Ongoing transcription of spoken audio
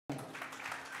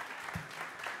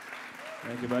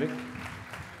Thank you, buddy.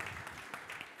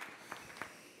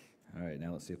 All right,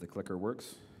 now let's see if the clicker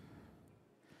works.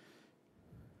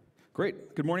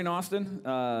 Great. Good morning, Austin.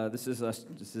 This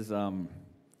is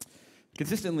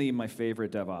consistently my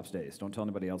favorite DevOps days. Don't tell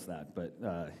anybody else that, but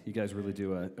you guys really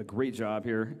do a great job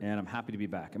here, and I'm happy to be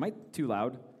back. Am I too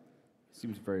loud?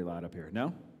 Seems very loud up here.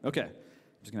 No? Okay.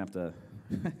 I'm just going to have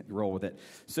to roll with it.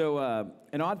 So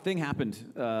an odd thing happened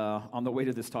on the way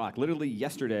to this talk. Literally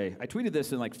yesterday, I tweeted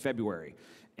this in like February,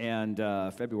 and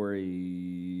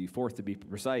February 4th to be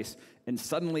precise, and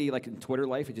suddenly, like in Twitter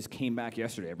life, it just came back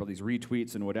yesterday. I have all these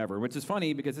retweets and whatever, which is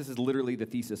funny because this is literally the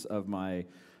thesis of my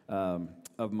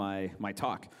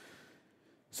talk.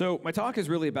 So my talk is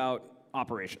really about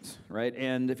operations, right?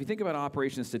 And if you think about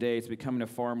operations today, it's becoming a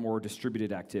far more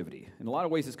distributed activity. In a lot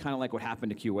of ways, it's kind of like what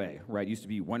happened to QA, right? It used to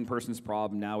be one person's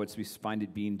problem. Now we find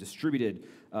it being distributed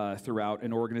throughout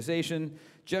an organization.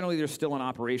 Generally, there's still an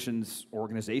operations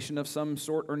organization of some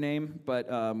sort or name, but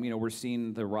we're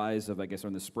seeing the rise of, I guess,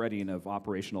 or the spreading of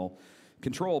operational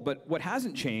control. But what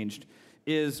hasn't changed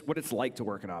is what it's like to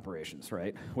work in operations,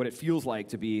 right? What it feels like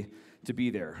to be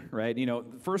there, right? The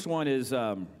first one is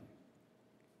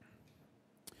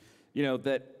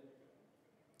that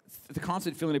the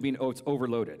constant feeling of being it's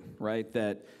overloaded, right?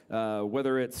 That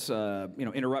whether it's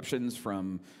interruptions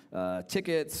from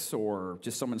tickets or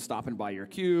just someone stopping by your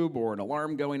cube or an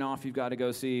alarm going off you've got to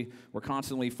go see, we're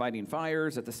constantly fighting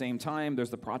fires at the same time. There's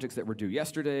the projects that were due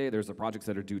yesterday. There's the projects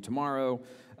that are due tomorrow.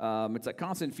 It's that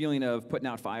constant feeling of putting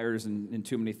out fires and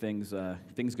too many things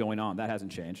going on. That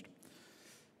hasn't changed.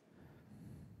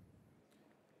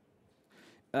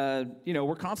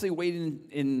 We're constantly waiting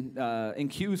in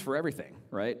queues for everything,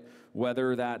 right?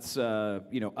 Whether that's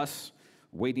us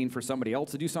waiting for somebody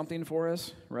else to do something for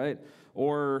us, right?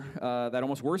 Or that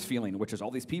almost worse feeling, which is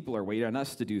all these people are waiting on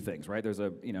us to do things, right? There's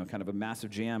a kind of a massive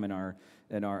jam in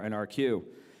our queue.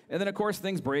 And then of course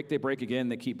things break, they break again,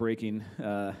 they keep breaking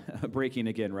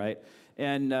again, right?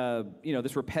 And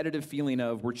this repetitive feeling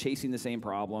of we're chasing the same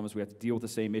problems, we have to deal with the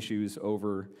same issues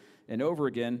over and over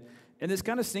again. And this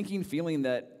kind of sinking feeling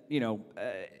that,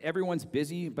 everyone's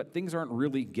busy, but things aren't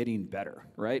really getting better,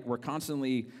 right? We're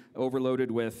constantly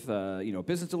overloaded with,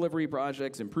 business delivery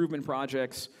projects, improvement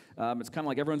projects. It's kind of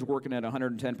like everyone's working at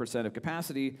 110% of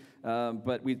capacity,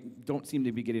 but we don't seem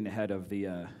to be getting ahead of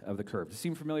the curve. Does it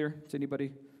seem familiar to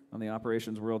anybody on the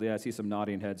operations world? Yeah, I see some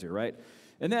nodding heads here, right?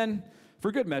 And then,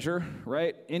 for good measure,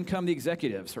 right, in come the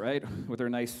executives, right, with their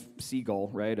nice seagull,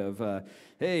 right, of,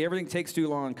 hey, everything takes too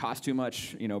long, costs too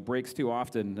much, breaks too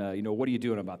often, what are you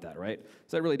doing about that, right?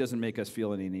 So that really doesn't make us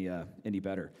feel any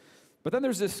better. But then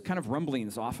there's this kind of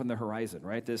rumblings off on the horizon,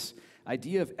 right? This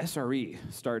idea of SRE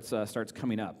starts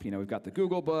coming up. We've got the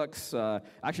Google books. I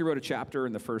actually wrote a chapter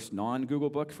in the first non-Google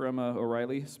book from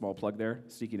O'Reilly, small plug there,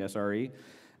 Seeking SRE.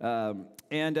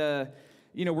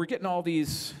 We're getting all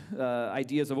these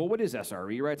ideas of, well, what is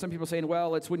SRE, right? Some people are saying,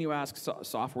 well, it's when you ask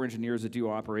software engineers to do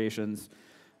operations.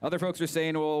 Other folks are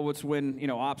saying, well, it's when,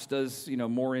 ops does,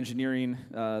 more engineering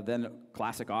than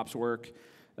classic ops work.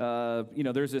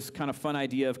 There's this kind of fun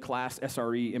idea of class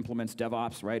SRE implements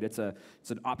DevOps, right? It's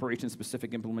an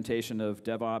operation-specific implementation of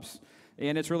DevOps.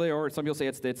 And it's really, or some people say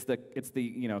it's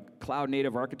the cloud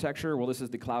native architecture. Well, this is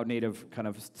the cloud native kind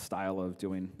of style of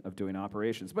doing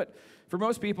operations. But for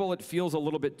most people, it feels a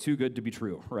little bit too good to be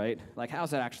true, right? Like, how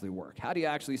does that actually work? How do you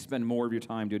actually spend more of your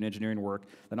time doing engineering work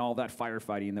than all that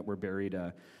firefighting that we're buried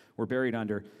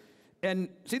under? And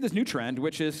see this new trend,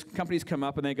 which is companies come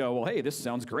up and they go, well, hey, this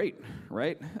sounds great,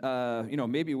 right?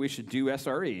 Maybe we should do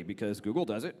SRE because Google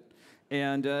does it,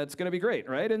 and it's going to be great,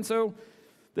 right? And so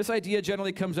this idea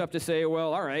generally comes up to say,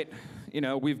 well, all right,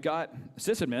 we've got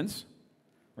sysadmins,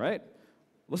 right?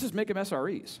 Let's just make them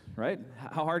SREs, right?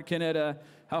 How hard can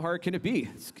it be?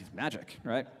 It's magic,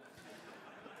 right?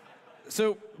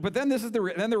 So, but then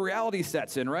then the reality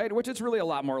sets in, right? Which is really a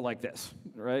lot more like this,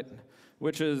 right?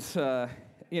 Which is,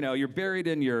 you're buried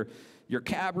in your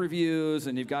cab reviews,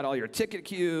 and you've got all your ticket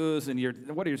queues, and your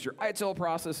ITIL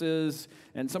processes,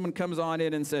 and someone comes on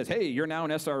in and says, hey, you're now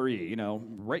an SRE,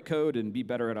 write code and be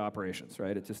better at operations,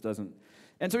 right? It just doesn't.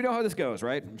 And so we know how this goes,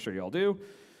 right? I'm sure you all do.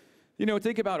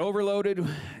 Think about overloaded,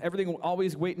 everything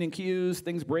always waiting in queues,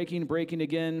 things breaking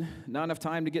again, not enough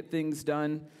time to get things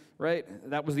done, right?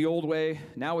 That was the old way.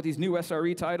 Now with these new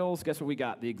SRE titles, guess what we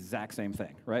got? The exact same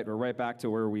thing, right? We're right back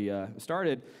to where we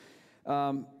started.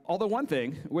 Although one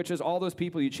thing, which is all those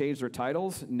people you changed their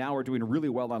titles, now are doing really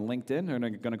well on LinkedIn and are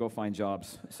going to go find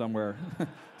jobs somewhere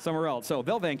else. So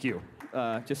they'll thank you,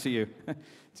 just so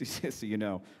you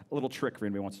know. A little trick for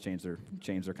anybody who wants to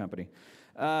change their company.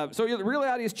 So the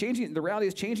reality is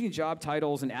changing job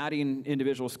titles and adding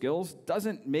individual skills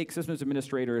doesn't make systems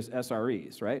administrators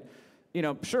SREs, right?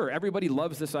 Sure, everybody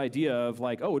loves this idea of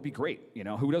like, oh, it'd be great.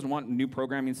 Who doesn't want new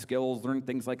programming skills, learn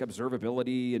things like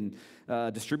observability and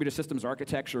distributed systems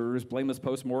architectures, blameless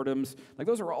postmortems? Like,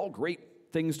 those are all great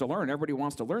things to learn. Everybody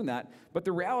wants to learn that. But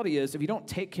the reality is, if you don't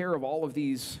take care of all of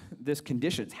these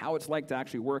conditions, how it's like to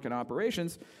actually work in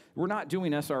operations, we're not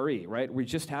doing SRE, right? We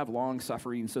just have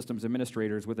long-suffering systems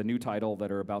administrators with a new title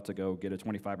that are about to go get a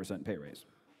 25% pay raise,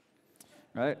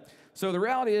 right? So the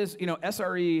reality is,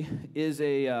 SRE is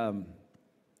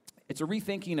it's a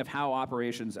rethinking of how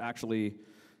operations actually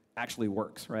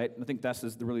works, right? I think that's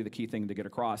really the key thing to get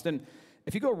across. And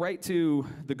if you go right to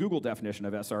the Google definition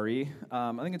of SRE,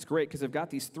 I think it's great because they've got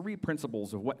these 3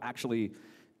 principles of what actually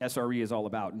SRE is all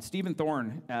about. And Stephen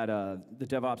Thorne at the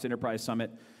DevOps Enterprise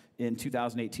Summit in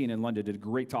 2018 in London did a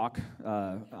great talk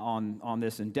on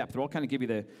this in depth. But I'll kind of give you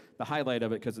the highlight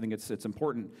of it because I think it's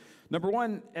important. Number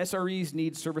 1, SREs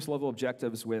need service level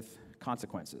objectives with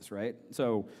consequences, right?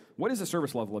 So what is a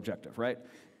service level objective, right?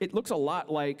 It looks a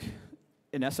lot like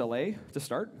an SLA to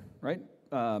start, right?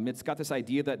 It's got this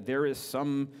idea that there is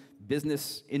some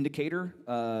business indicator,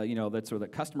 that's sort of the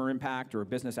customer impact or a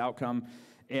business outcome,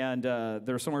 and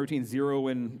there's somewhere between 0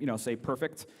 and, say,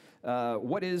 perfect.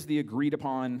 What is the agreed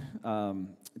upon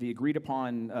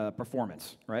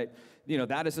performance, right?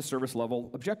 That is a service level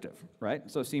objective, right?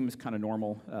 So it seems kind of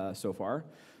normal so far.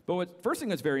 But first thing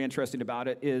that's very interesting about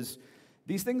it is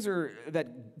these things are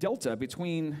that delta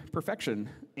between perfection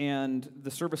and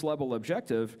the service level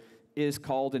objective is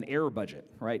called an error budget,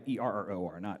 right?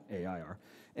 ERROR, not AIR.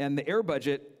 And the error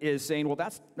budget is saying, well,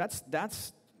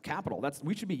 that's capital.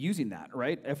 We should be using that,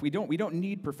 right? If we don't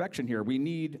need perfection here. We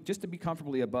need just to be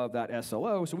comfortably above that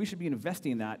SLO, so we should be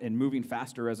investing that in moving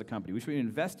faster as a company. We should be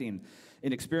investing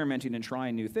in experimenting and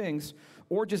trying new things,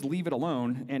 or just leave it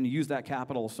alone and use that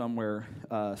capital somewhere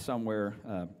else.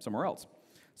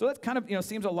 So that kind of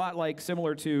seems a lot like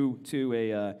similar to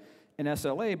an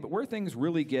SLA, but where things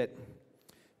really get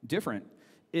different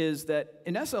is that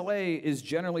an SLA is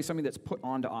generally something that's put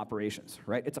onto operations,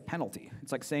 right? It's a penalty.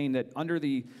 It's like saying that under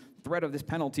the threat of this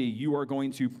penalty, you are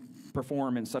going to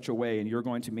perform in such a way, and you're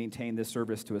going to maintain this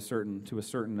service to a certain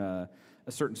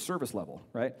service level,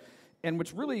 right? And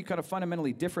what's really kind of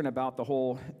fundamentally different about the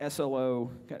whole SLO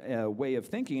way of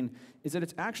thinking is that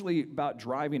it's actually about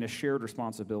driving a shared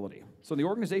responsibility. So the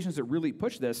organizations that really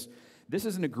push this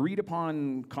is an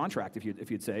agreed-upon contract,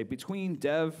 if you'd say, between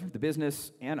dev, the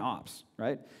business, and ops,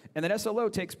 right? And that SLO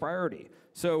takes priority.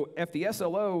 So if the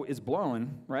SLO is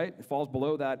blown, right, it falls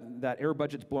below that error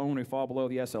budget's blown, we fall below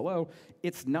the SLO,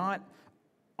 it's not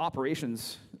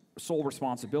operations' sole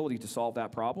responsibility to solve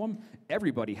that problem.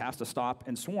 Everybody has to stop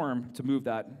and swarm to move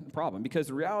that problem. Because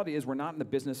the reality is we're not in the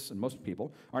business, and most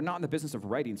people are not in the business of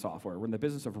writing software. We're in the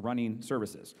business of running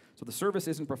services. So the service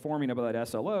isn't performing above that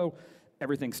SLO,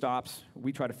 everything stops.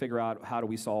 We try to figure out how do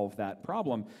we solve that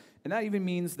problem. And that even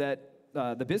means that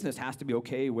the business has to be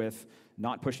okay with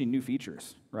not pushing new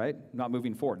features, right? Not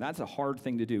moving forward. That's a hard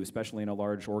thing to do, especially in a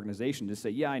large organization, to say,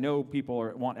 yeah, I know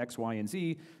people want X, Y, and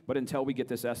Z, but until we get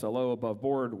this SLO above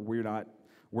board, we're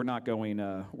not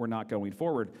going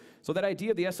forward. So that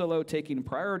idea of the SLO taking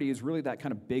priority is really that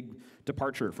kind of big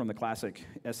departure from the classic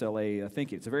SLA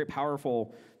thinking. It's a very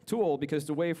powerful tool because it's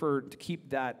a way to keep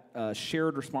that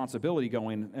shared responsibility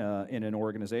going in an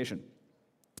organization.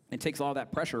 It takes a lot of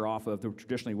that pressure off of the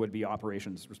traditionally would be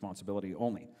operations responsibility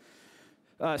only.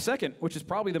 Second, which is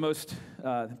probably the most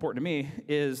important to me,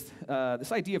 is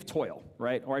this idea of toil,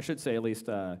 right? Or I should say at least,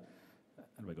 how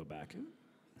do I go back?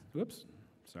 Whoops,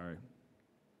 sorry.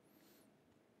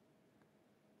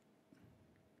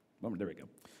 There we go.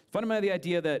 Fundamentally, the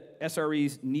idea that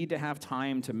SREs need to have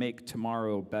time to make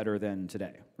tomorrow better than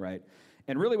today, right?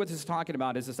 And really what this is talking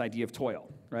about is this idea of toil,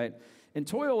 right? And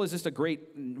toil is just a great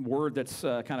word that's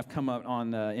kind of come out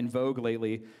in vogue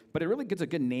lately, but it really gets a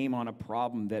good name on a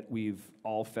problem that we've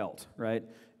all felt, right?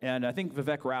 And I think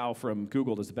Vivek Rao from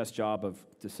Google does the best job of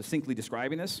succinctly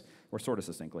describing this, or sort of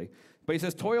succinctly. But he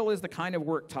says, toil is the kind of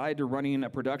work tied to running a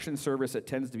production service that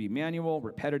tends to be manual,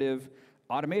 repetitive,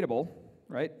 automatable,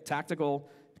 right? Tactical,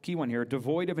 key one here,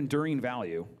 devoid of enduring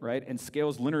value, right? And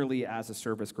scales linearly as the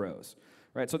service grows,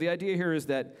 right? So the idea here is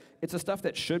that it's the stuff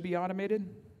that should be automated.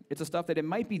 It's the stuff that it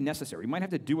might be necessary. You might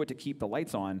have to do it to keep the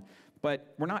lights on,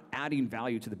 but we're not adding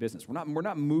value to the business. We're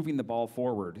not moving the ball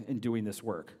forward in doing this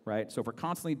work, right? So if we're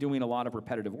constantly doing a lot of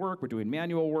repetitive work, we're doing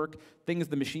manual work, things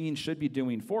the machine should be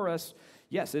doing for us,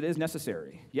 yes, it is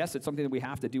necessary. Yes, it's something that we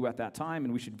have to do at that time,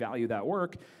 and we should value that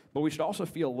work, but we should also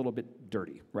feel a little bit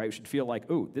dirty, right? We should feel like,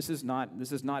 oh, this is not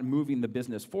moving the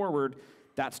business forward.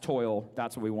 that's toil.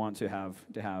 That's what we want to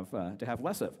have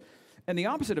less of. And the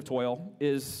opposite of toil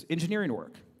is engineering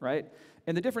work, right?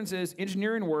 And the difference is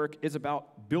engineering work is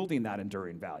about building that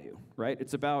enduring value, right?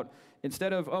 It's about,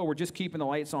 instead of, oh, we're just keeping the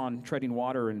lights on, treading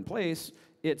water in place,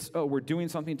 it's, oh, we're doing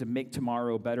something to make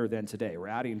tomorrow better than today. We're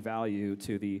adding value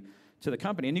to the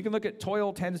company. And you can look at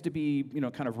toil tends to be,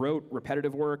 kind of rote,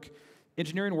 repetitive work.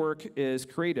 Engineering work is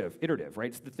creative, iterative, right?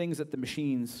 It's the things that the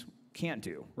machines can't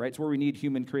do, right? It's where we need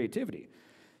human creativity.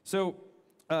 So,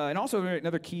 and also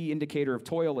another key indicator of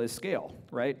toil is scale,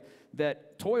 right?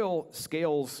 That toil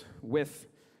scales with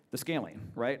the scaling,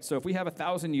 right? So if we have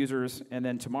 1,000 users and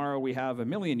then tomorrow we have 1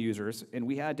 million users and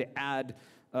we had to add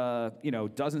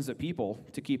dozens of people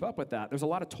to keep up with that, there's a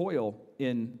lot of toil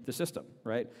in the system,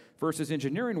 right? Versus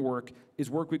engineering work is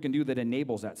work we can do that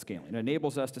enables that scaling. It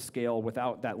enables us to scale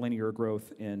without that linear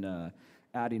growth in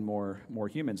adding more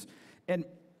humans. And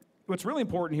what's really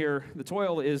important here, the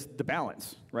toil, is the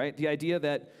balance, right? The idea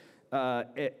that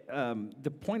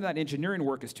the point of that engineering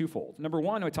work is twofold. Number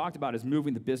one, I talked about, is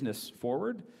moving the business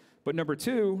forward. But number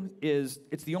two is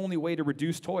it's the only way to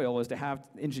reduce toil is to have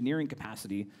engineering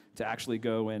capacity to actually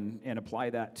go and apply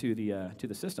that to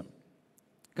the system.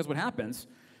 Because what happens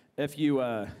if you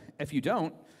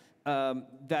don't,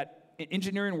 that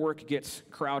engineering work gets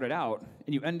crowded out,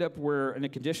 and you end up in a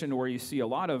condition where you see a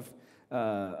lot of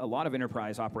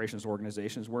enterprise operations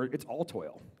organizations where it's all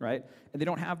toil, right? And they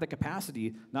don't have the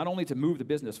capacity not only to move the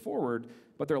business forward,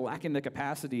 but they're lacking the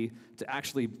capacity to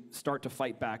actually start to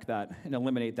fight back that and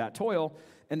eliminate that toil.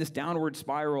 And this downward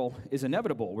spiral is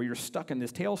inevitable, where you're stuck in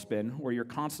this tailspin, where you're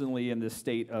constantly in this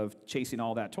state of chasing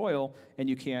all that toil, and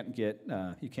you can't get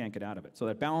out of it. So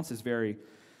that balance is very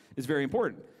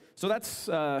important. So that's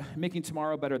making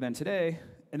tomorrow better than today.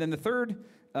 And then the third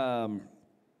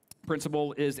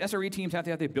principle is SRE teams have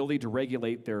to have the ability to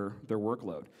regulate their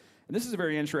workload. And this is a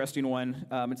very interesting one.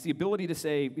 It's the ability to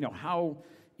say, how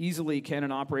easily can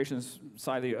an operations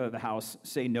side of the house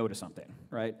say no to something,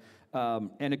 right?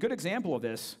 And a good example of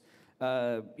this,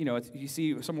 you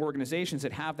see some organizations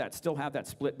that still have that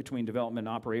split between development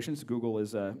and operations. Google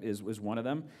is one of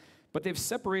them. But they've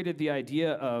separated the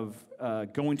idea of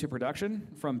going to production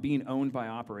from being owned by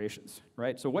operations,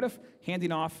 right? So what if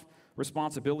handing off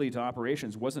responsibility to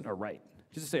operations wasn't a right?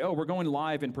 Just to say, oh, we're going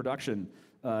live in production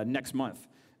next month.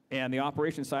 And the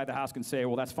operations side of the house can say,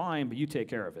 well, that's fine, but you take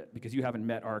care of it because you haven't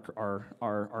met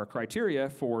our criteria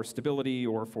for stability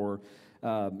or for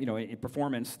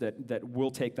performance that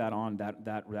will take that on,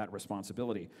 that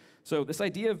responsibility. So this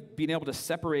idea of being able to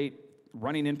separate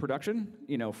running in production,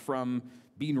 from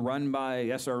being run by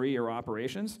SRE or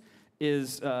operations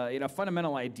is a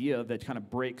fundamental idea that kind of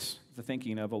breaks the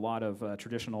thinking of a lot of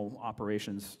traditional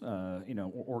operations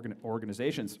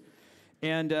organizations.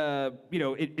 And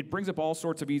it brings up all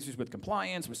sorts of issues with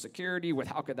compliance, with security, with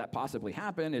how could that possibly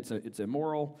happen? It's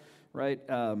immoral, right?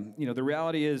 The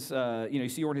reality is, you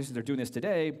see organizations that are doing this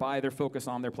today by their focus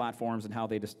on their platforms and how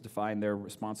they define their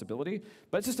responsibility.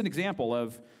 But it's just an example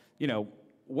of,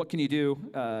 what can you do?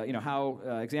 How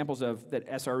examples of that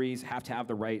SREs have to have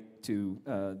the right to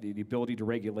the ability to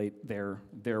regulate their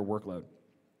workload.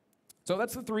 So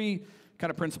that's the three kind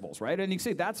of principles, right? And you can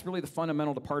see that's really the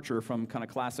fundamental departure from kind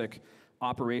of classic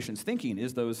operations thinking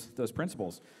is those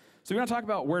principles. So we're going to talk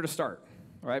about where to start,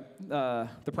 right?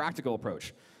 The practical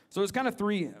approach. So it's kind of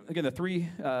the three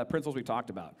principles we talked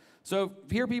about. So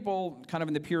here people kind of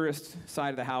in the purist side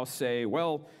of the house say,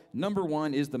 well, number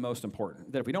one is the most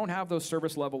important. That if we don't have those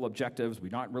service level objectives,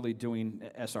 we're not really doing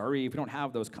SRE. If we don't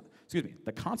have those,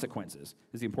 the consequences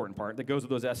is the important part that goes with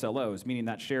those SLOs, meaning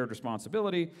that shared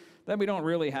responsibility, then we don't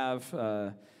really have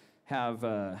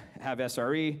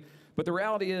SRE. But the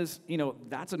reality is,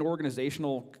 that's an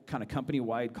organizational kind of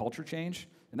company-wide culture change,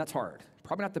 and that's hard.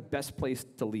 Probably not the best place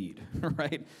to lead,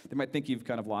 right? They might think you've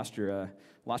kind of lost your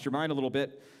mind a little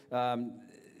bit.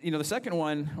 The second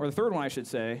one, or the third one, I should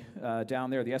say, down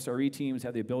there, the SRE teams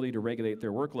have the ability to regulate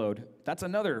their workload. That's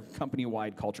another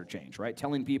company-wide culture change, right?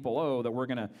 Telling people, that we're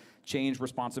going to change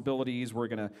responsibilities, we're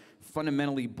going to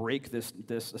fundamentally break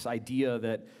this idea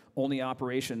that only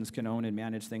operations can own and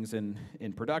manage things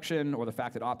in production, or the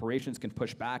fact that operations can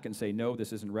push back and say, no,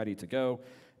 this isn't ready to go.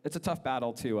 It's a tough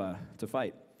battle to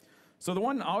fight. So the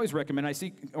one I always recommend, I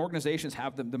see organizations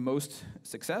have the most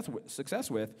success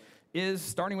with, is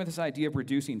starting with this idea of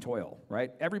reducing toil, right?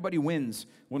 Everybody wins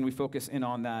when we focus in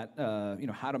on that,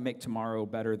 how to make tomorrow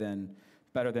better than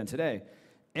today.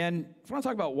 And if I want to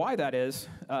talk about why that is,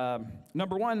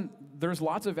 number one, there's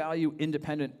lots of value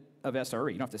independent of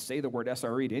SRE. You don't have to say the word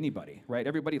SRE to anybody, right?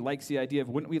 Everybody likes the idea of,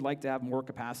 wouldn't we like to have more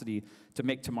capacity to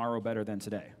make tomorrow better than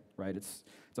today? right? It's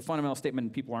a fundamental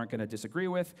statement people aren't going to disagree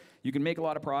with. You can make a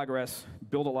lot of progress,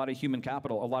 build a lot of human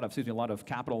capital, a lot of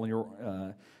capital in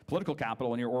your political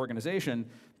capital in your organization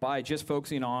by just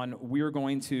focusing on we're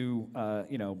going to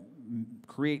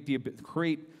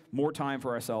create more time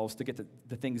for ourselves to get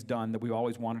the things done that we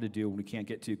always wanted to do and we can't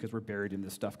get to because we're buried in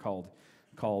this stuff called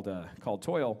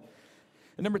toil.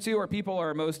 And number two, our people are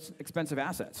our most expensive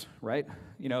assets, right?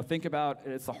 Think about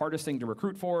it's the hardest thing to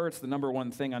recruit for. It's the number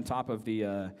one thing on top of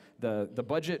the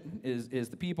budget is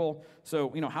the people.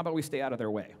 So how about we stay out of their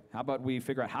way? How about we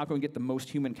figure out how can we get the most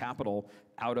human capital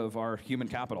out of our human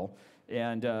capital?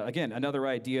 And again, another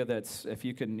idea that's if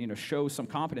you can show some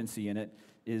competency in it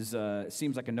is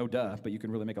seems like a no duh, but you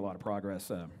can really make a lot of progress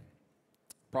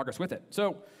with it.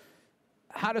 So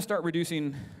how to start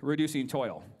reducing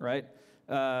toil, right?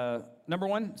 Number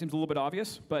one, seems a little bit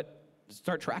obvious, but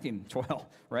start tracking toil,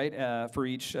 right? For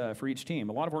each team.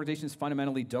 A lot of organizations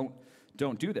fundamentally don't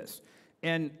do this.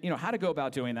 And how to go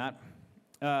about doing that?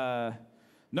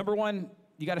 Number one,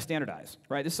 you got to standardize,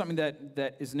 right? This is something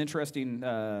that is an interesting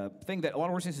thing that a lot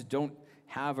of organizations don't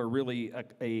have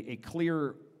a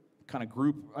clear kind of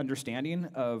group understanding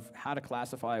of how to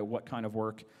classify what kind of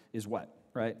work is what,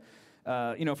 right?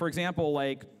 For example,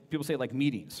 like people say like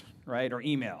meetings, right, or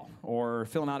email, or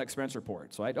filling out expense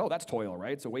reports, right? Oh, that's toil,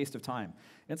 right? It's a waste of time.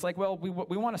 And it's like, well, we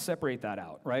want to separate that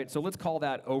out, right? So let's call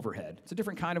that overhead. It's a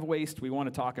different kind of waste. We want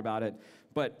to talk about it,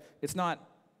 but it's not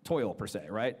toil per se,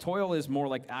 right? Toil is more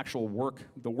like actual work,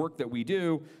 the work that we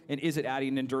do, and is it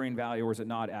adding enduring value or is it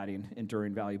not adding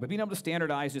enduring value? But being able to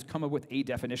standardize, just come up with a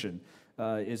definition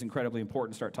is incredibly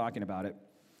important to start talking about it.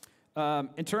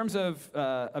 In terms of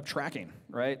tracking,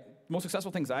 right? Most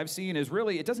successful things I've seen is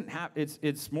really it doesn't have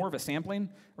it's more of a sampling,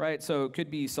 right? So it could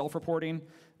be self-reporting,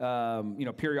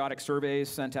 periodic surveys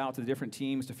sent out to the different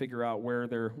teams to figure out where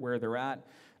they're at.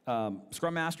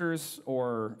 Scrum masters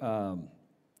or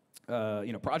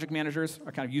project managers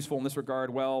are kind of useful in this regard.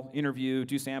 Well, interview,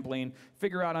 do sampling,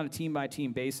 figure out on a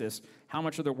team-by-team basis how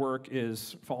much of the work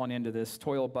is falling into this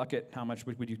toil bucket, how much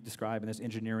would you describe in this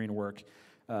engineering work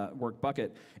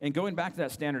bucket. And going back to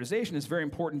that standardization, it's very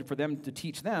important for them to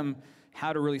teach them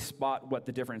how to really spot what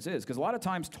the difference is. Because a lot of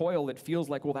times toil, it feels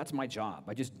like, well, that's my job.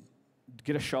 I just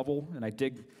get a shovel and I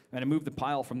dig and I move the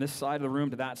pile from this side of the room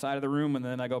to that side of the room, and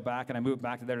then I go back and I move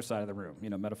back to the other side of the room,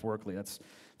 metaphorically.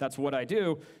 That's what I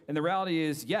do. And the reality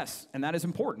is, yes, and that is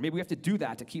important. Maybe we have to do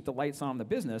that to keep the lights on in the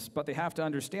business, but they have to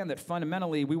understand that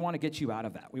fundamentally we want to get you out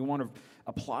of that. We want to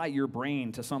apply your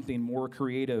brain to something more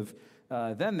creative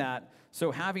than that. So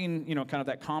having, kind of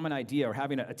that common idea, or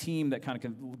having a team that kind of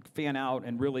can fan out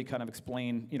and really kind of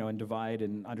explain, and divide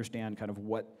and understand kind of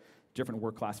what different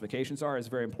work classifications are is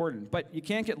very important. But you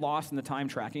can't get lost in the time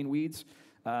tracking weeds.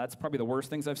 That's probably the worst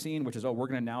things I've seen, which is, we're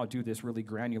going to now do this really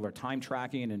granular time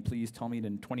tracking, and please tell me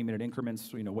in 20-minute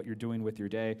increments, what you're doing with your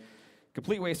day.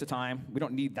 Complete waste of time. We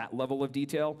don't need that level of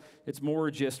detail. It's more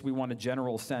just we want a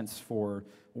general sense for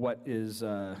what is,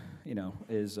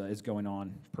 is going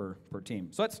on per team.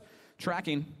 So that's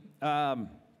tracking.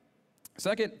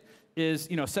 Second is,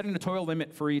 setting a toil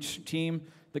limit for each team.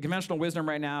 The conventional wisdom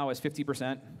right now is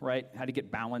 50%, right? How to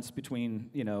get balance between,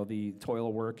 the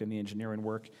toil work and the engineering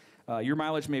work. Your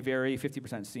mileage may vary.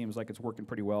 50% seems like it's working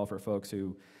pretty well for folks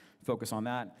who focus on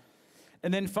that.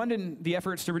 And then funding the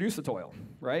efforts to reduce the toil,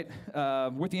 right?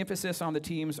 With the emphasis on the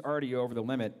teams already over the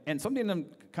limit. And something I'm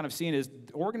kind of seeing is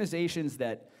organizations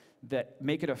that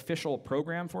make an official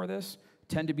program for this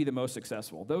tend to be the most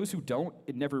successful. Those who don't,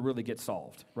 it never really gets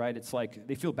solved, right? It's like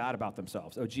they feel bad about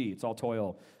themselves. Oh, gee, it's all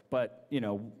toil. But,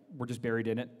 we're just buried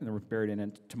in it, and then we're buried in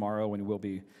it tomorrow, and it will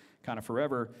be kind of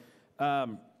forever.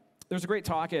 There's a great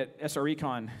talk at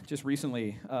SRECon just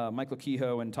recently. Michael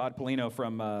Kehoe and Todd Polino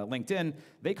from LinkedIn,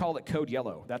 they call it Code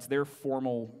Yellow. That's their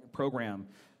formal program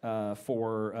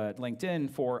for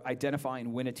LinkedIn for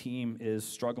identifying when a team is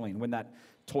struggling, when that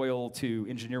toil to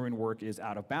engineering work is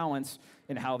out of balance,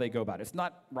 and how they go about it. It's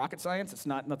not rocket science. It's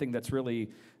not nothing that's really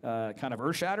kind of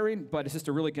earth-shattering, but it's just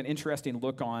a really interesting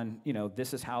look on,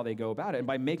 this is how they go about it. And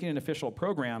by making an official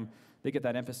program, they get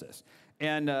that emphasis.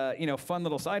 And, fun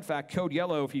little side fact, Code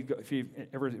Yellow, if you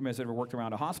ever worked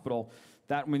around a hospital,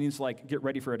 that means like get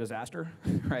ready for a disaster,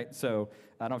 right? So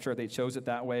I'm not sure if they chose it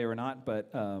that way or not,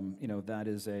 but, that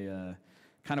is a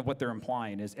kind of what they're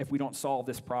implying is if we don't solve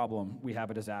this problem, we have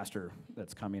a disaster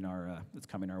that's coming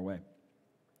our way.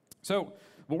 So,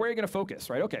 well, where are you going to focus,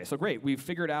 right? Okay, so great. We've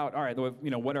figured out, all right,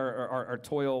 what our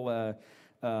toil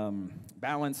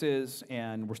balance is,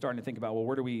 and we're starting to think about, well,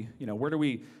 where do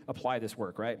we apply this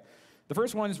work, right? The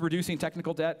first one is reducing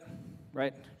technical debt,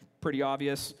 right? Pretty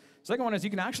obvious. Second one is you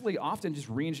can actually often just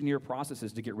re-engineer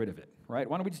processes to get rid of it, right?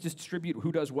 Why don't we just distribute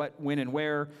who does what, when, and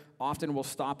where? Often we'll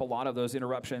stop a lot of those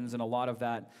interruptions and a lot of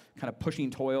that kind of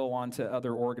pushing toil onto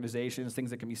other organizations,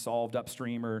 things that can be solved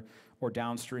upstream or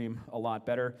downstream a lot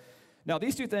better. Now,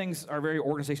 these two things are very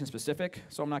organization-specific,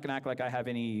 so I'm not going to act like I have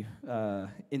any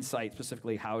insight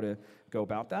specifically how to go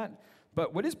about that.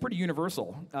 But what is pretty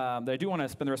universal that I do want to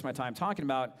spend the rest of my time talking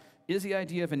about is the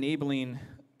idea of enabling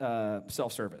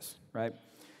self-service, right?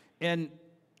 And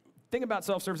think about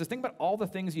self-service, think about all the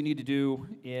things you need to do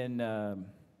in an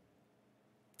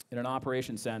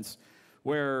operation sense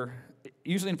where it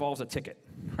usually involves a ticket,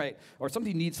 right? Or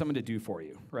something you need someone to do for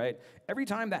you, right? Every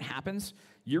time that happens,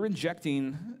 you're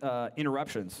injecting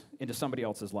interruptions into somebody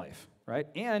else's life, right?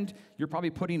 And you're probably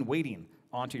putting waiting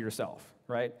onto yourself,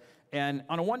 right? And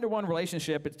on a one-to-one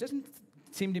relationship, it doesn't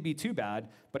seem to be too bad,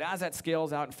 but as that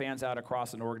scales out and fans out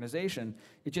across an organization,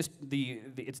 it just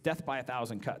it's death by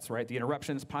 1,000 cuts, right? The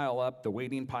interruptions pile up, the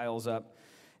waiting piles up,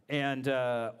 and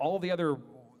all the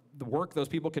work those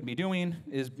people could be doing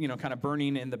is kind of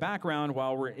burning in the background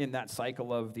while we're in that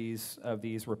cycle of these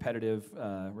repetitive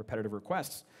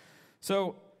requests.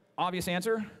 So obvious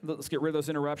answer, let's get rid of those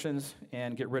interruptions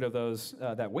and get rid of those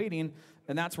that waiting,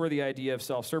 and that's where the idea of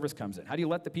self-service comes in. How do you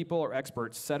let the people or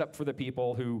experts set up for the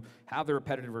people who have the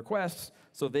repetitive requests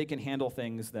so they can handle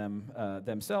things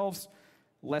themselves?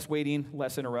 Less waiting,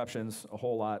 less interruptions, a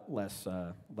whole lot less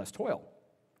toil.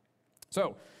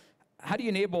 So how do you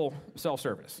enable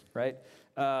self-service, right?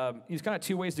 There's kind of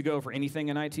two ways to go for anything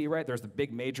in IT, right? There's the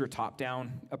big major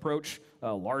top-down approach,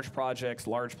 large projects,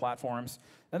 large platforms,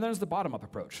 and then there's the bottom-up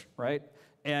approach, right?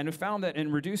 And we found that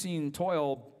in reducing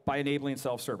toil by enabling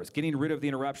self-service, getting rid of the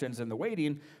interruptions and the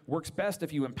waiting works best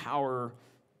if you empower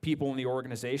people in the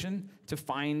organization to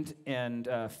find and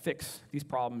fix these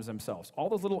problems themselves. All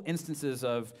those little instances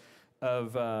of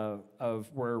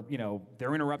where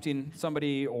they're interrupting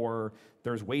somebody or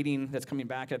there's waiting that's coming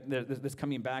back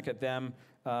at them.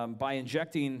 By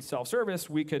injecting self-service,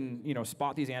 we can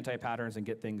spot these anti-patterns and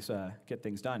get things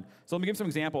done. So let me give some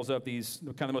examples of these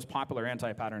kind of the most popular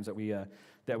anti-patterns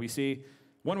that we see.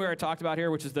 One we already talked about here,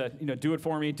 which is the do it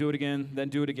for me, do it again, then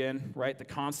do it again, right? The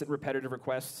constant repetitive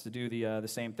requests to do the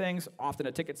same things. Often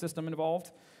a ticket system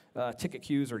involved. Ticket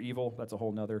queues are evil. That's a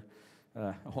whole nother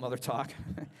talk.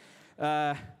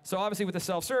 So obviously with the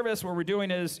self-service, what we're doing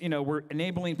is, we're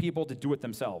enabling people to do it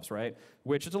themselves, right?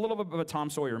 Which is a little bit of a Tom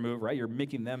Sawyer move, right? You're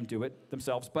making them do it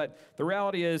themselves. But the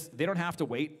reality is they don't have to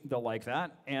wait. They'll like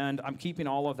that. And I'm keeping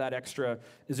all of that extra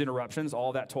interruptions,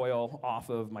 all that toil off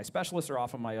of my specialists or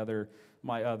off of my other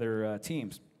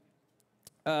teams.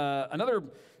 Another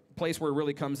place where it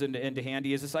really comes into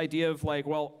handy is this idea of like,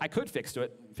 well, I could fix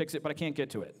it, but I can't get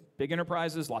to it. Big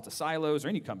enterprises, lots of silos, or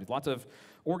any company, lots of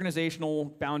organizational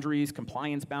boundaries,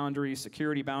 compliance boundaries,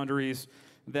 security boundaries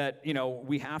that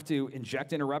we have to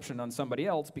inject interruption on somebody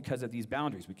else because of these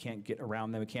boundaries. We can't get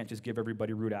around them. We can't just give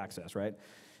everybody root access, right?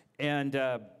 And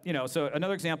so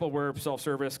another example where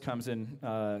self-service comes in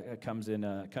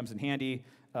handy.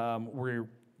 We're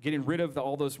getting rid of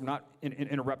all those. We're not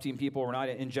interrupting people. We're not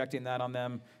injecting that on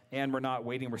them, and we're not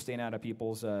waiting. We're staying out of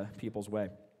people's way.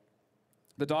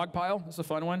 The dog pile is a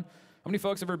fun one. How many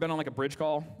folks have ever been on like a bridge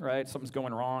call, right? Something's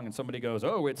going wrong, and somebody goes,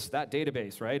 oh, it's that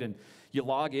database, right? And you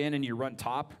log in and you run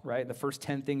top, right? And the first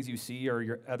 10 things you see are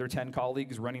your other 10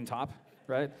 colleagues running top,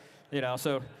 right?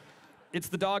 So it's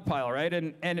the dog pile, right?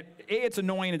 And A, it's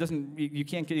annoying. You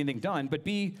can't get anything done. But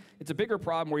B, it's a bigger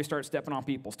problem where you start stepping on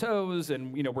people's toes,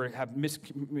 and we have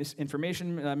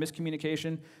misinformation,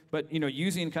 miscommunication. But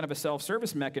using kind of a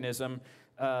self-service mechanism.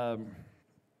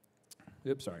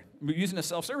 Using a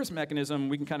self-service mechanism,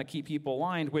 we can kind of keep people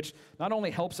aligned, which not only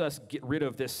helps us get rid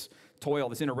of this toil,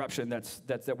 this interruption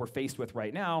that we're faced with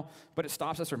right now, but it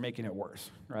stops us from making it worse,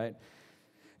 right?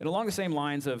 And along the same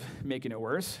lines of making it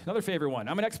worse, another favorite one.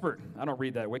 I'm an expert. I don't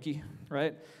read that wiki,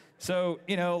 right? So,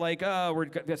 we're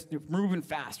moving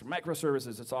fast.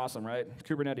 Microservices, it's awesome, right?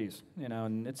 Kubernetes,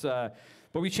 and it's,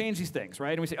 but we change these things,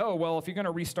 right? And we say, oh, well, if you're going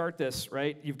to restart this,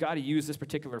 right, you've got to use this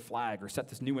particular flag or set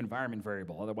this new environment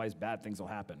variable. Otherwise, bad things will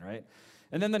happen, right?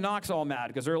 And then the NOC's all mad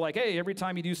because they're like, hey, every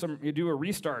time you do a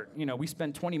restart, we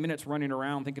spend 20 minutes running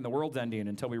around thinking the world's ending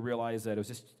until we realize that it was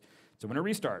just doing a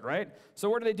restart, right? So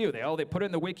what do? They put it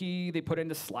in the wiki, they put it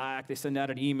into Slack, they send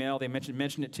out an email, they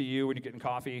mention it to you when you're getting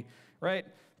coffee, right?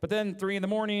 But then 3 in the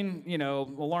morning,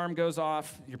 alarm goes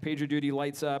off, your PagerDuty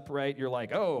lights up, right? You're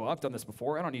like, oh, I've done this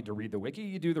before. I don't need to read the wiki.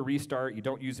 You do the restart. You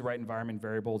don't use the right environment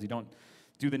variables. You don't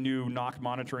do the new NOC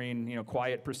monitoring,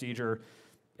 quiet procedure,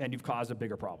 and you've caused a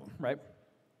bigger problem, right?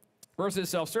 Versus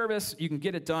self-service, you can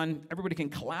get it done. Everybody can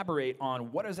collaborate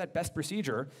on what is that best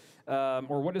procedure,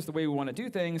 or what is the way we want to do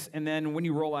things. And then when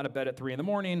you roll out of bed at 3 in the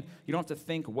morning, you don't have to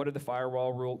think, what did the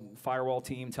firewall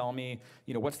team tell me?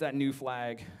 What's that new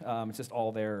flag? It's just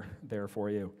all there for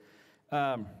you.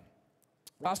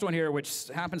 Last one here, which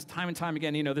happens time and time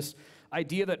again, this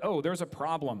idea that, there's a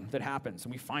problem that happens,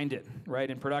 and we find it, right,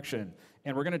 in production,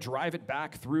 and we're going to drive it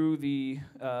back through the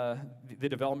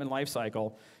development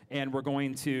lifecycle, and we're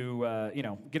going to,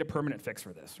 get a permanent fix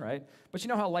for this, right? But you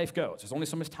know how life goes. There's only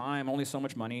so much time, only so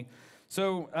much money.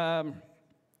 So,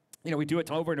 we do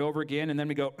it over and over again, and then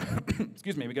we go,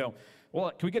 excuse me, we go, well,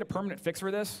 can we get a permanent fix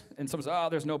for this? And someone says,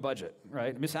 there's no budget,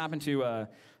 right? And this happened to, I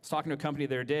was talking to a company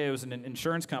the other day. It was an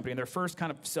insurance company, and their first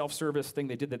kind of self-service thing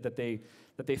they did that they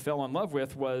fell in love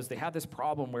with was they had this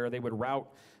problem where they would route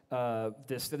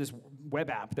this web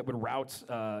app that would route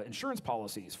insurance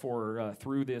policies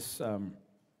through this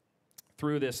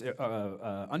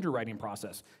underwriting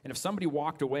process. And if somebody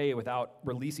walked away without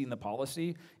releasing the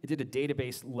policy, it did a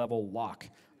database level lock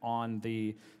on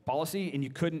the policy, and you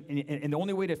couldn't, and the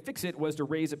only way to fix it was to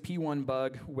raise a P1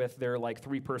 bug with their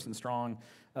 3-person strong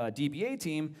DBA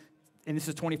team. And this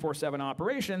is 24/7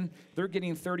 operation. They're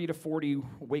getting 30 to 40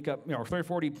 or 30 to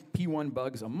 40 P1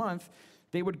 bugs a month.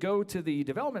 They would go to the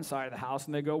development side of the house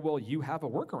and they go, well, you have a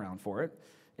workaround for it,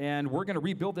 and we're going to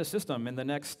rebuild this system in the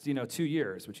next 2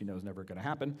 years, which is never going to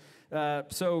happen.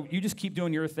 So you just keep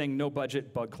doing your thing, no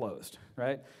budget, bug closed,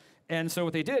 right? And so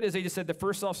what they did is they just said the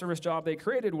first self-service job they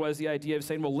created was the idea of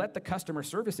saying, well, let the customer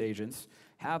service agents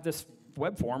have this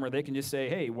web form where they can just say,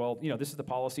 hey, well, this is the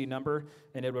policy number,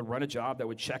 and it would run a job that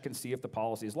would check and see if the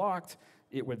policy is locked.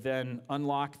 It would then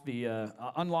unlock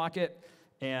it,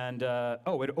 and it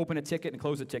would open a ticket and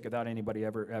close a ticket without anybody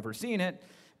ever seeing it.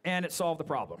 And it solved the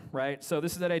problem, right? So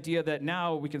this is that idea that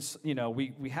now we can,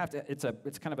 we have to.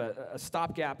 It's kind of a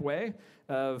stopgap way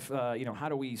of, how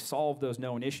do we solve those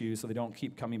known issues so they don't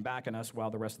keep coming back on us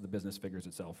while the rest of the business figures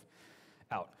itself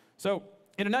out. So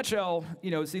in a nutshell,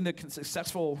 seeing the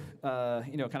successful,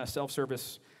 kind of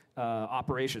self-service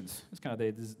operations is kind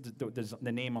of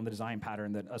the name on the design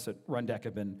pattern that us at Rundeck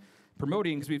have been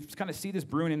promoting, because we kind of see this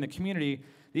brewing in the community.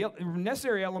 The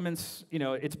necessary elements,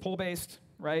 it's pull-based,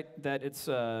 right? That it's,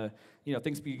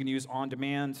 things you can use on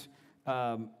demand.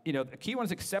 The key one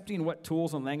is accepting what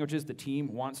tools and languages the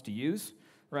team wants to use,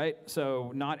 right?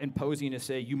 So not imposing to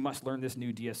say, you must learn this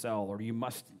new DSL, or you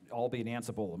must all be in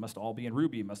Ansible, it must all be in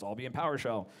Ruby, it must all be in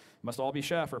PowerShell, it must all be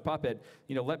Chef or Puppet.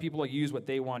 Let people use what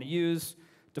they want to use,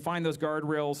 define those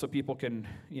guardrails so people can,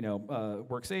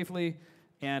 work safely,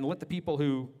 and let the people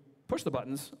who push the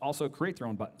buttons also create their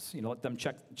own buttons. Let them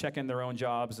check in their own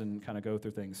jobs and kind of go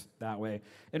through things that way.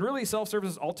 And really,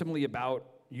 self-service is ultimately about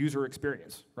user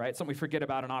experience, right? Something we forget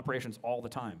about in operations all the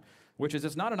time, which is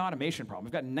it's not an automation problem.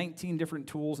 We've got 19 different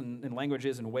tools and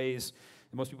languages and ways,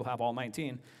 and most people have all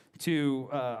 19, to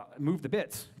move the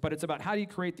bits. But it's about how do you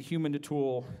create the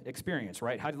human-to-tool experience,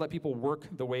 right? How do you let people work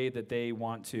the way that they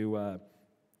want to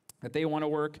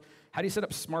work? How do you set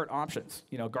up smart options,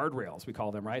 guardrails, we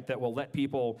call them, right? That will let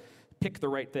people pick the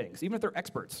right things, even if they're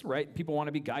experts, right? People want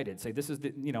to be guided. Say, this is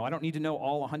the, I don't need to know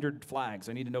all 100 flags.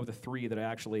 I need to know the 3 that I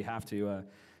actually have to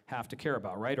care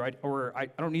about, right? Or I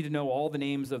don't need to know all the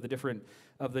names of the different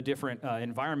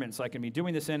environments I can be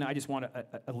doing this in. I just want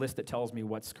a list that tells me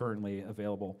what's currently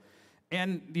available.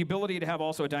 And the ability to have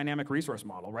also a dynamic resource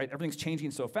model, right? Everything's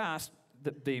changing so fast.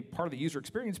 The part of the user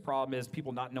experience problem is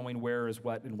people not knowing where is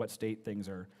what and what state things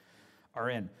are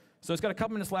in. So it's got a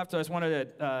couple minutes left. So I just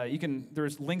wanted to,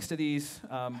 there's links to these,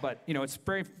 but it's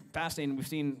very fascinating. We've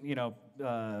seen,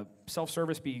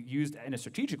 self-service be used in a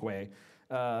strategic way,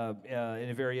 in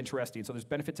a very interesting. So there's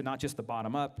benefit to not just the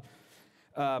bottom up.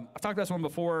 I've talked about this one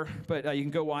before, but you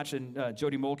can go watch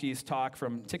Jody Mulkey's talk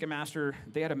from Ticketmaster.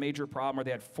 They had a major problem where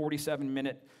they had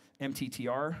 47-minute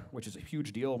MTTR, which is a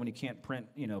huge deal when you can't print,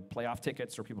 playoff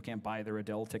tickets, or people can't buy their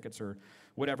Adele tickets, or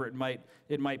whatever it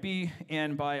might be.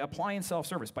 And by applying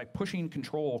self-service, by pushing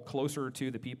control closer to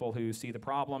the people who see the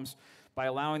problems, by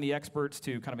allowing the experts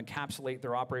to kind of encapsulate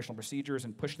their operational procedures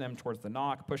and push them towards the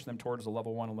NOC, push them towards the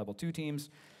level 1 and level 2 teams.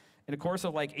 In the course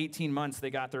of 18 months, they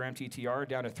got their MTTR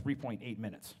down to 3.8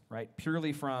 minutes, right?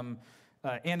 Purely from,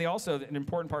 and they also, an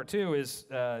important part too, is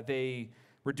they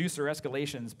reduce their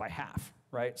escalations by half,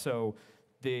 right? So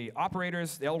the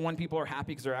operators, the L1 people are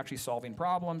happy because they're actually solving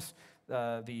problems.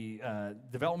 The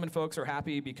development folks are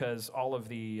happy because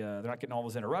they're not getting all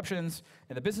those interruptions.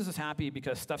 And the business is happy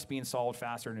because stuff's being solved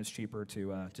faster and it's cheaper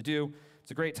to do.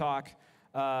 It's a great talk.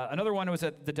 Another one was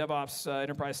at the DevOps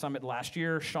Enterprise Summit last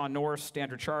year. Sean Norris,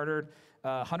 Standard Chartered,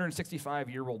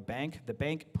 165-year-old bank. The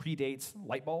bank predates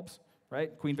light bulbs,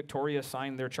 right? Queen Victoria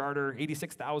signed their charter,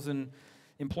 86,000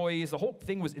 employees. The whole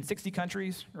thing was in 60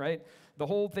 countries, right? The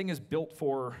whole thing is built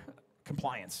for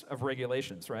compliance of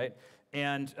regulations, right?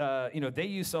 And they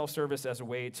use self-service as a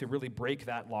way to really break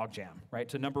that logjam, right?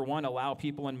 To number one, allow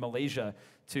people in Malaysia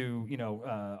to,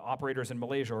 operators in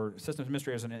Malaysia or systems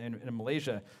administrators in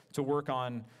Malaysia to work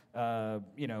on,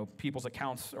 people's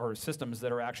accounts or systems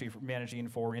that are actually managing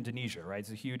for Indonesia, right?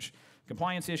 It's a huge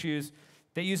compliance issues.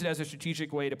 They use it as a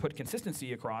strategic way to put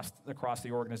consistency across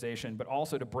the organization, but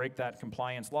also to break that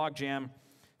compliance logjam.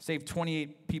 Save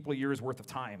 28 people a year's worth of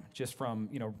time just from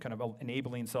kind of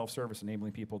enabling self-service,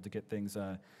 enabling people to get things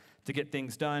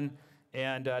done.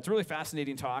 And it's a really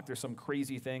fascinating talk. There's some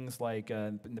crazy things like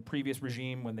in the previous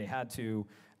regime when they had to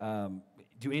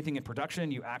do anything in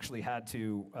production, you actually had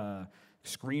to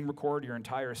screen record your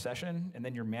entire session, and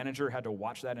then your manager had to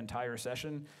watch that entire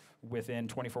session within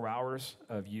 24 hours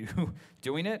of you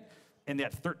doing it. And they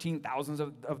had 13,000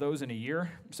 of those in a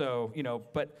year. So,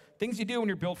 but things you do when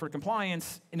you're built for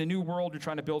compliance, in a new world you're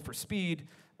trying to build for speed,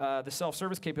 the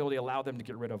self-service capability allowed them to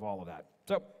get rid of all of that.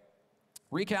 So,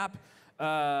 recap,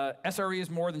 SRE is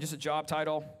more than just a job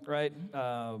title, right?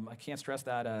 I can't stress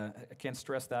that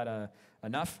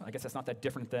enough. I guess that's not that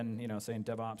different than, saying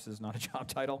DevOps is not a job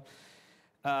title.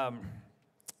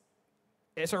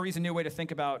 SRE is a new way to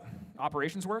think about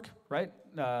operations work, right?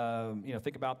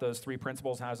 Think about those three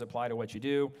principles, how does it apply to what you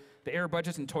do. The error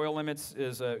budgets and toil limits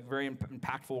is a very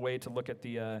impactful way to look at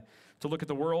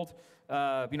the world.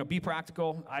 Be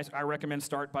practical. I recommend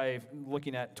start by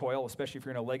looking at toil, especially if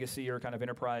you're in a legacy or kind of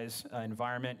enterprise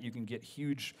environment. You can get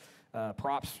huge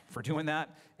props for doing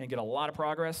that and get a lot of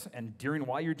progress. And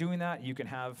while you're doing that, you can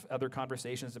have other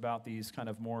conversations about these kind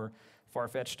of more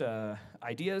far-fetched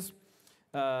ideas.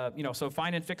 So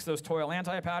find and fix those toil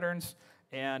anti-patterns,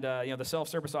 and the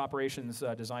self-service operations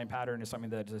design pattern is something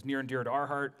that is near and dear to our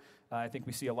heart. I think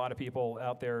we see a lot of people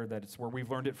out there that it's where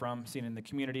we've learned it from, seen it in the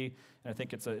community, and I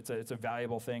think it's a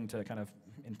valuable thing to kind of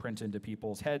imprint into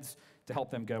people's heads to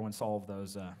help them go and solve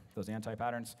those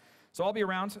anti-patterns. So I'll be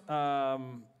around,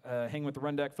 hang with the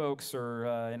Rundeck folks or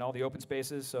in all the open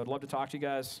spaces. So I'd love to talk to you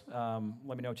guys.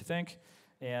 Let me know what you think,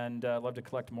 and I'd love to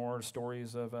collect more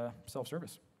stories of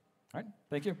self-service. All right,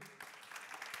 thank you.